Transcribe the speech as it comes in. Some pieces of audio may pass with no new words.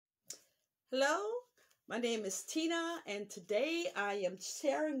Hello, my name is Tina, and today I am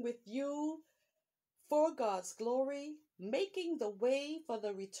sharing with you For God's Glory, Making the Way for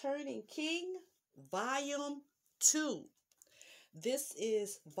the Returning King, Volume 2. This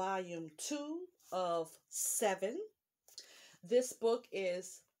is Volume 2 of 7. This book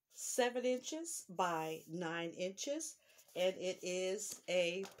is 7 inches by 9 inches, and it is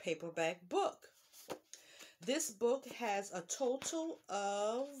a paperback book. This book has a total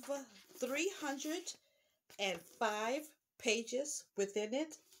of 305 pages within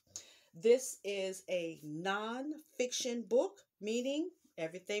it. This is a non-fiction book, meaning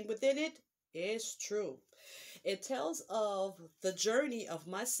everything within it is true. It tells of the journey of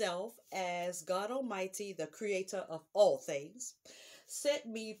myself as God Almighty, the creator of all things, sent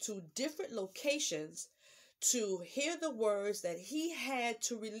me to different locations to hear the words that he had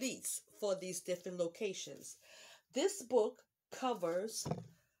to release for these different locations. This book covers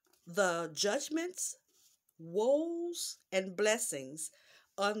the judgments, woes, and blessings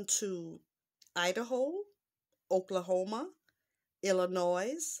unto Idaho, Oklahoma,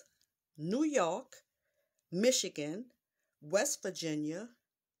 Illinois, New York, Michigan, West Virginia,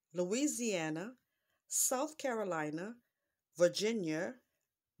 Louisiana, South Carolina, Virginia,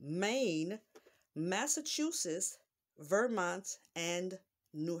 Maine, Massachusetts, Vermont, and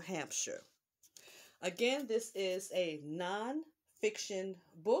New Hampshire. Again, this is a non-fiction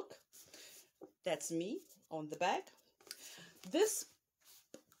book. That's me on the back. This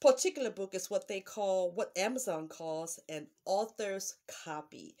particular book is what Amazon calls an author's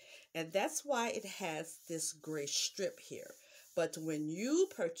copy. And that's why it has this gray strip here. But when you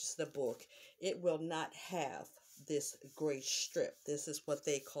purchase the book, it will not have this gray strip. This is what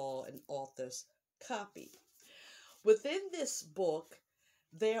they call an author's copy. Within this book,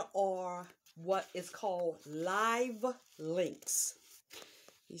 there are what is called live links.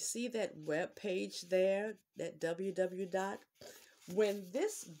 You see that web page there, that www. When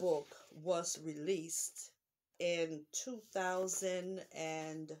this book was released in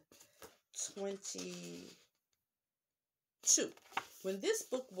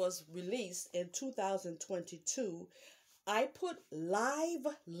 2022, I put live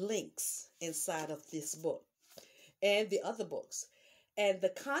links inside of this book and the other books. And the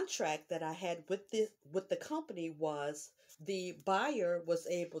contract that I had with the company was the buyer was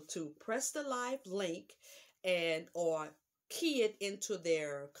able to press the live link or key it into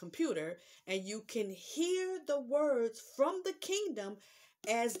their computer, and you can hear the words from the kingdom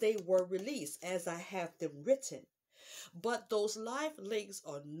as they were released, as I have them written. But those live links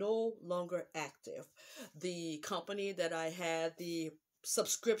are no longer active. The company that I had the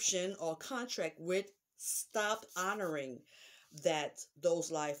subscription or contract with stopped honoring those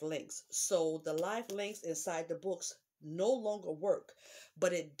live links. So the live links inside the books no longer work,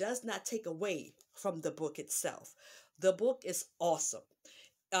 but it does not take away from the book itself. The book is awesome.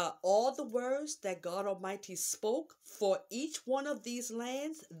 All the words that God Almighty spoke for each one of these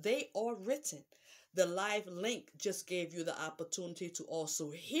lands, they are written. The live link just gave you the opportunity to also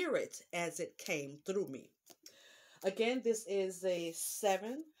hear it as it came through me. Again, this is a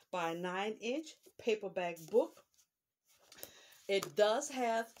 7 by 9 inch paperback book. It does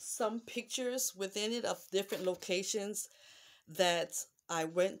have some pictures within it of different locations that I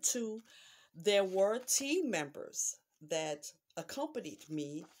went to. There were team members that accompanied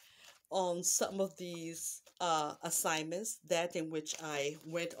me on some of these assignments in which I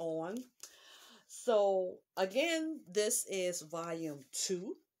went on. So again, this is volume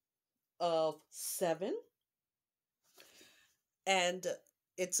 2 of 7. And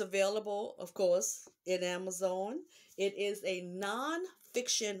it's available, of course, in Amazon. It is a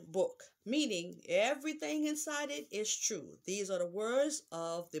non-fiction book, meaning everything inside it is true. These are the words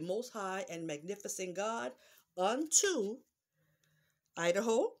of the Most High and Magnificent God unto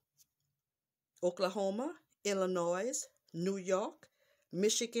Idaho, Oklahoma, Illinois, New York,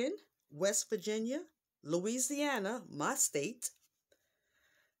 Michigan, West Virginia, Louisiana, my state,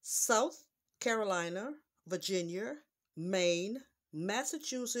 South Carolina, Virginia, Maine,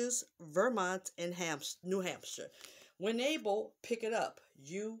 Massachusetts, Vermont, and New Hampshire. When able, pick it up.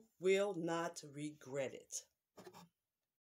 You will not regret it.